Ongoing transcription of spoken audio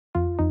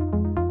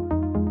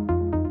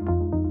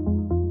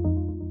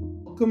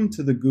Welcome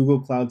to the Google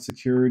Cloud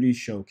Security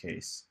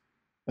Showcase,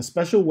 a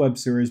special web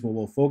series where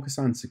we'll focus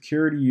on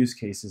security use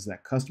cases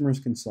that customers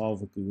can solve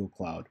with Google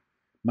Cloud.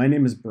 My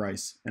name is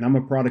Bryce, and I'm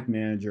a product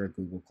manager at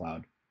Google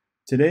Cloud.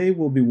 Today,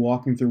 we'll be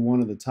walking through one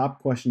of the top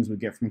questions we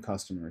get from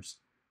customers.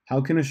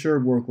 How can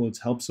Assured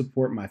Workloads help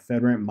support my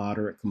FedRAMP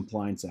Moderate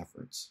compliance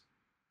efforts?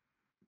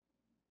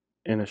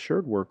 An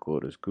assured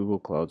workload is Google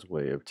Cloud's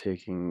way of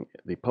taking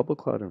the public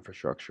cloud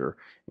infrastructure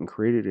and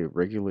created a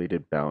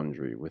regulated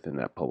boundary within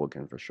that public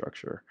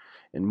infrastructure.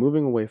 And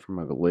moving away from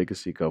a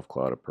legacy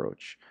GovCloud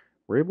approach,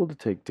 we're able to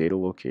take data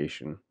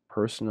location,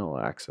 personnel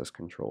access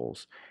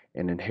controls,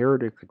 and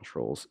inherited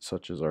controls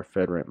such as our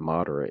FedRAMP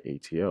Moderate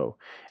ATO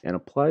and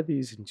apply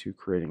these into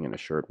creating an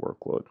assured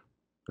workload.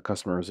 The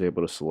customer is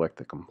able to select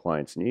the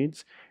compliance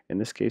needs, in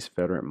this case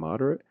FedRAMP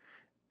Moderate,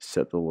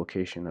 set the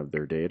location of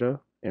their data,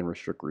 and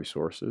restrict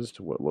resources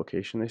to what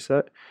location they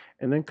set,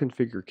 and then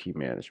configure key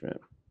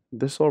management.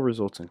 This all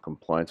results in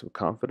compliance with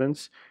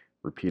confidence,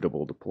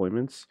 repeatable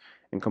deployments,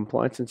 and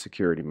compliance and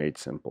security made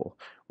simple,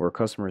 where a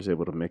customer is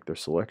able to make their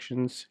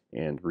selections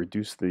and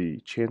reduce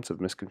the chance of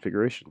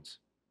misconfigurations.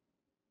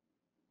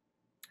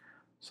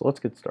 So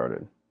let's get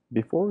started.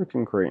 Before we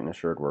can create an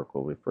assured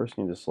workload, we first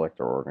need to select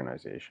our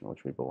organization,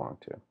 which we belong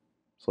to.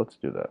 So let's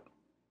do that.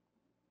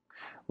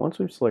 Once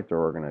we've selected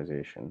our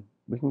organization,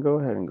 we can go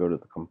ahead and go to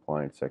the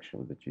compliance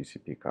section of the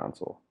GCP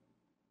console.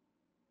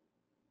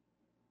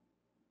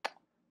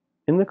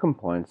 In the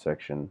compliance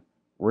section,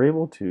 we're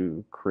able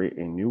to create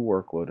a new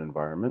workload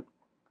environment,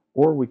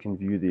 or we can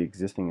view the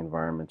existing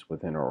environments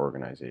within our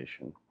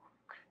organization.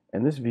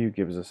 And this view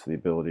gives us the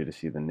ability to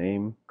see the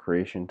name,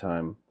 creation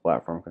time,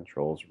 platform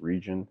controls,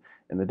 region,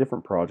 and the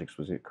different projects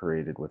was it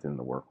created within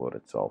the workload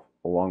itself,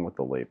 along with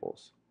the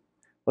labels.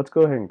 Let's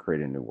go ahead and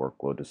create a new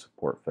workload to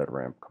support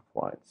FedRAMP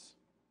compliance.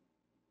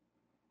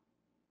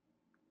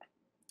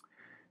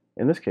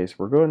 In this case,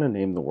 we're going to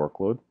name the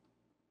workload.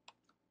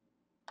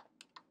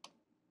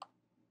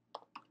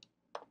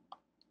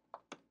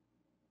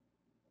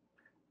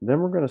 Then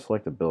we're going to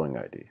select a billing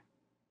ID.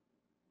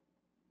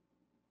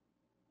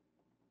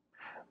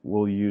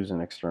 We'll use an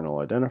external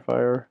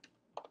identifier.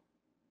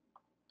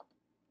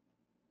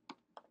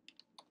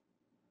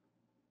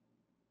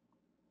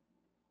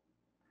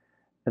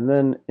 And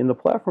then in the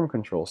platform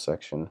control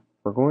section,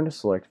 we're going to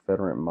select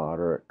FedRAMP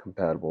Moderate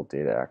compatible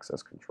data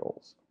access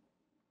controls.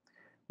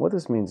 What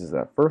this means is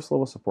that first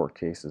level support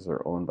cases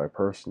are owned by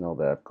personnel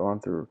that have gone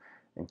through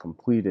and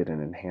completed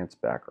an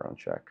enhanced background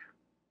check.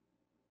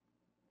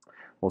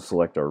 We'll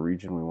select our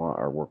region we want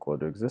our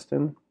workload to exist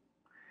in,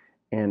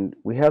 and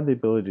we have the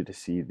ability to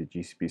see the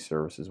GCP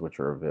services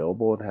which are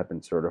available and have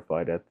been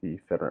certified at the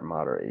FedRAMP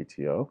Moderate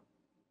ATO.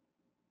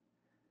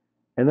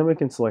 And then we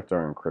can select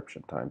our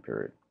encryption time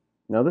period.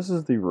 Now this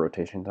is the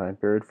rotation time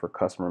period for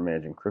customer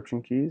managed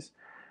encryption keys,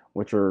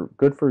 which are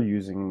good for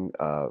using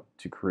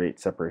to create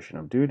separation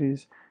of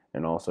duties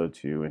and also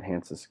to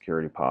enhance the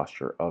security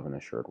posture of an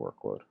assured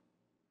workload.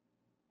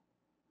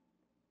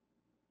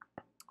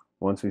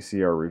 Once we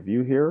see our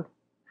review here,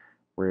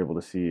 we're able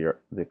to see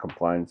the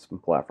compliance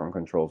and platform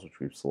controls which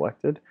we've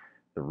selected,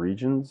 the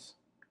regions,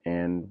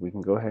 and we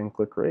can go ahead and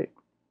click Create.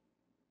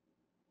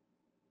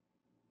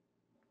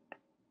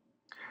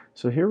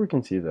 So here we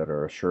can see that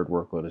our assured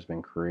workload has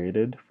been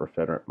created for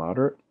FedRAMP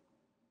Moderate,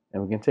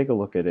 and we can take a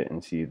look at it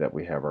and see that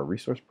we have our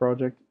resource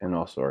project and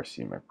also our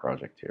CMEC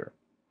project here.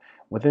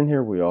 Within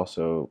here, we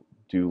also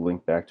do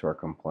link back to our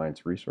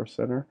Compliance Resource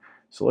Center.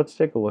 So let's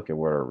take a look at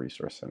what our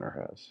Resource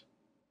Center has.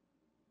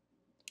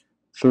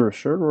 Through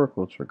Assured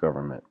Workloads for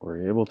Government,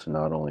 we're able to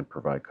not only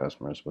provide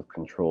customers with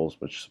controls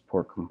which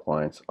support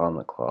compliance on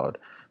the cloud,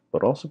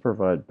 but also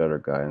provide better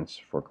guidance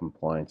for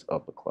compliance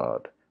of the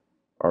cloud.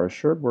 Our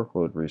Assured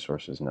Workload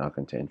resources now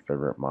contain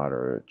FedRAMP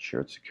Moderate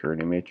shared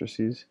security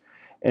matrices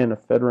and a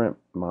FedRAMP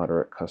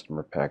Moderate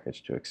customer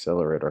package to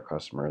accelerate our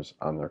customers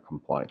on their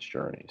compliance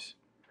journeys.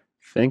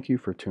 Thank you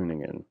for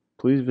tuning in.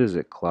 Please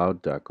visit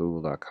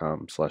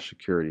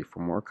cloud.google.com/security for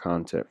more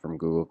content from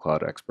Google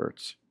Cloud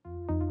experts.